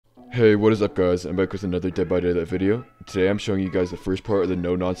Hey, what is up guys? I'm back with another Dead by Daylight video. Today I'm showing you guys the first part of the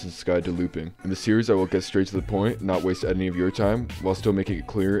no nonsense guide to looping. In the series I will get straight to the point, not waste any of your time, while still making it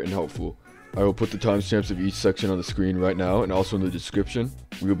clear and helpful. I will put the timestamps of each section on the screen right now and also in the description.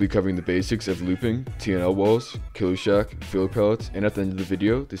 We will be covering the basics of looping, T&L Walls, Killer Shack, filler pellets, and at the end of the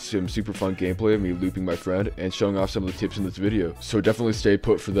video, there's some super fun gameplay of me looping my friend and showing off some of the tips in this video. So definitely stay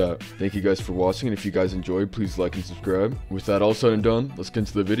put for that. Thank you guys for watching, and if you guys enjoyed, please like and subscribe. With that all said and done, let's get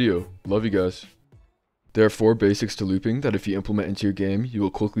into the video. Love you guys. There are 4 basics to looping that if you implement into your game, you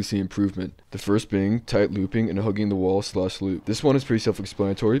will quickly see improvement. The first being tight looping and hugging the wall / loop. This one is pretty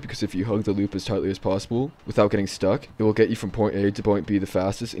self-explanatory because if you hug the loop as tightly as possible, without getting stuck, it will get you from point A to point B the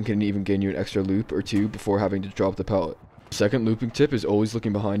fastest and can even gain you an extra loop or 2 before having to drop the pallet. Second looping tip is always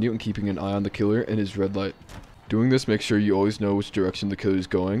looking behind you and keeping an eye on the killer and his red light. Doing this makes sure you always know which direction the killer is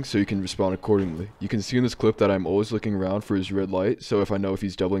going so you can respond accordingly. You can see in this clip that I'm always looking around for his red light, so if I know if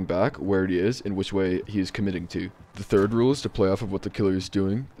he's doubling back, where he is, and which way he is committing to. The third rule is to play off of what the killer is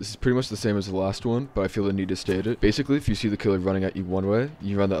doing. This is pretty much the same as the last one, but I feel the need to state it. Basically, if you see the killer running at you one way,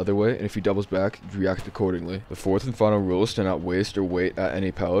 you run the other way, and if he doubles back, you react accordingly. The fourth and final rule is to not waste or wait at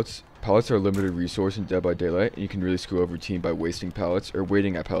any pallets. Pallets are a limited resource in Dead by Daylight, and you can really screw over a team by wasting pallets or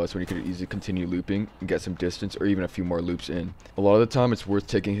waiting at pallets when you could easily continue looping and get some distance or even a few more loops in. A lot of the time it's worth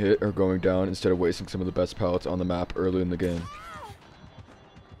taking hit or going down instead of wasting some of the best pallets on the map early in the game.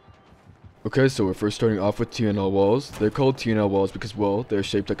 Okay, so we're first starting off with T&L Walls. They're called T&L Walls because, well, they're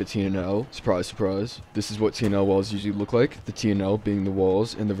shaped like a T and an L. Surprise, surprise. This is what T&L Walls usually look like, the T and L being the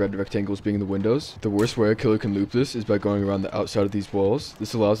walls and the red rectangles being the windows. The worst way a killer can loop this is by going around the outside of these walls.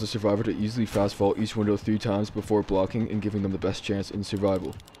 This allows the survivor to easily fast vault each window 3 times before blocking and giving them the best chance in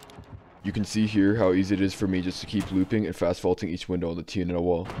survival. You can see here how easy it is for me just to keep looping and fast vaulting each window on the T&L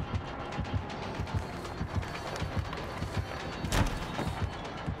wall.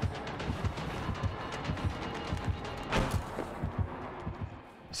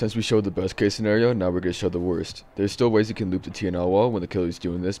 Since we showed the best case scenario, now we're going to show the worst. There's still ways you can loop the T&L wall when the killer is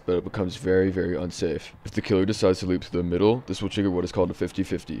doing this, but it becomes very unsafe. If the killer decides to loop to the middle, this will trigger what is called a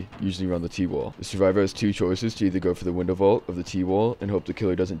 50-50, usually around the T-wall. The survivor has 2 choices to either go for the window vault of the T-wall and hope the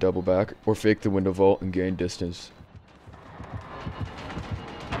killer doesn't double back, or fake the window vault and gain distance.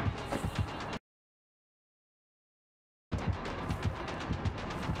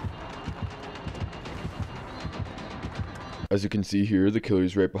 As you can see here, the killer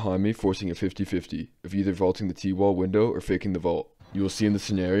is right behind me, forcing a 50-50 of either vaulting the T-wall window or faking the vault. You will see in the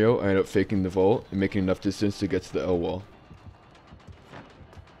scenario, I end up faking the vault and making enough distance to get to the L wall.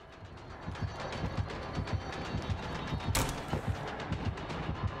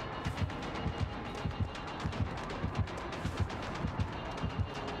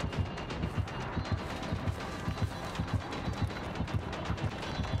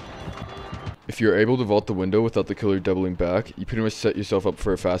 If you're able to vault the window without the killer doubling back, you pretty much set yourself up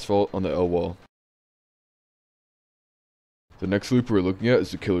for a fast vault on the L wall. The next loop we're looking at is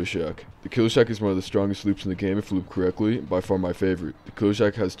the Killer Shack. The Killer Shack is one of the strongest loops in the game if looped correctly, and by far my favorite. The Killer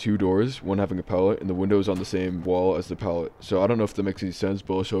Shack has 2 doors, one having a pallet, and the window is on the same wall as the pallet. So I don't know if that makes any sense,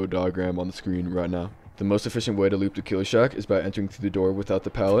 but I'll show a diagram on the screen right now. The most efficient way to loop the Killer Shack is by entering through the door without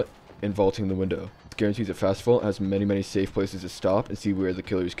the pallet and vaulting the window. It guarantees a fast vault and has many safe places to stop and see where the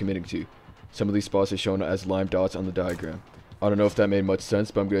killer is committing to. Some of these spots are shown as lime dots on the diagram. I don't know if that made much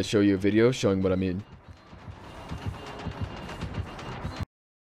sense, but I'm going to show you a video showing what I mean.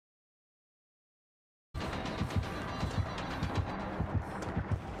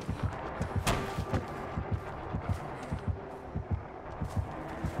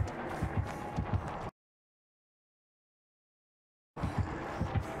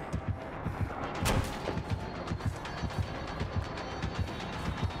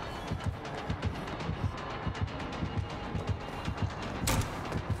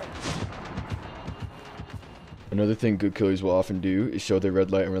 Another thing good killers will often do is show their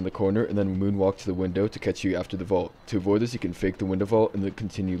red light around the corner and then moonwalk to the window to catch you after the vault. To avoid this, you can fake the window vault and then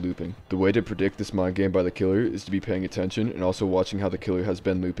continue looping. The way to predict this mind game by the killer is to be paying attention and also watching how the killer has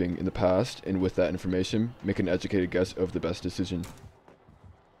been looping in the past, and with that information, make an educated guess of the best decision.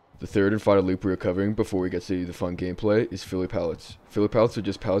 The third and final loop we are covering before we get to the fun gameplay is filler pallets. Filler pallets are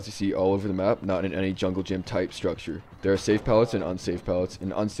just pallets you see all over the map, not in any jungle gym type structure. There are safe pallets and unsafe pallets,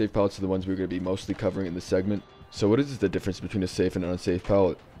 and unsafe pallets are the ones we're going to be mostly covering in this segment. So what is the difference between a safe and an unsafe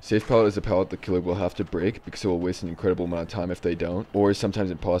pallet? Safe pallet is a pallet the killer will have to break because it will waste an incredible amount of time if they don't, or is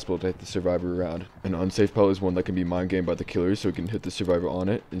sometimes impossible to hit the survivor around. An unsafe pallet is one that can be mind gamed by the killer so it can hit the survivor on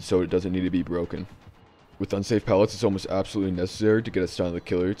it, and so it doesn't need to be broken. With unsafe pallets, it's almost absolutely necessary to get a stun on the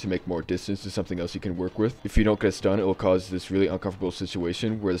killer to make more distance to something else you can work with. If you don't get a stun, it will cause this really uncomfortable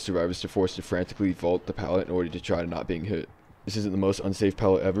situation where the survivors are forced to frantically vault the pallet in order to try to not being hit. This isn't the most unsafe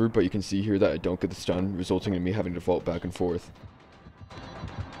pallet ever, but you can see here that I don't get the stun, resulting in me having to vault back and forth.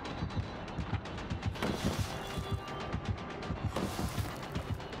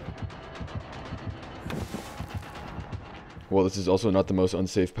 While this is also not the most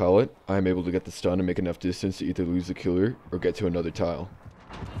unsafe pallet, I am able to get the stun and make enough distance to either lose the killer or get to another tile.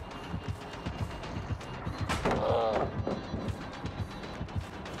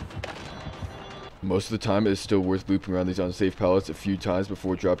 Most of the time, it is still worth looping around these unsafe pallets a few times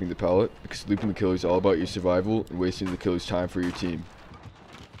before dropping the pallet, because looping the killer is all about your survival and wasting the killer's time for your team.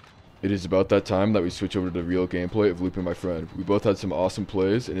 It is about that time that we switch over to the real gameplay of looping my friend. We both had some awesome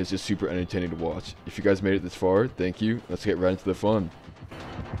plays, and it's just super entertaining to watch. If you guys made it this far, thank you. Let's get right into the fun.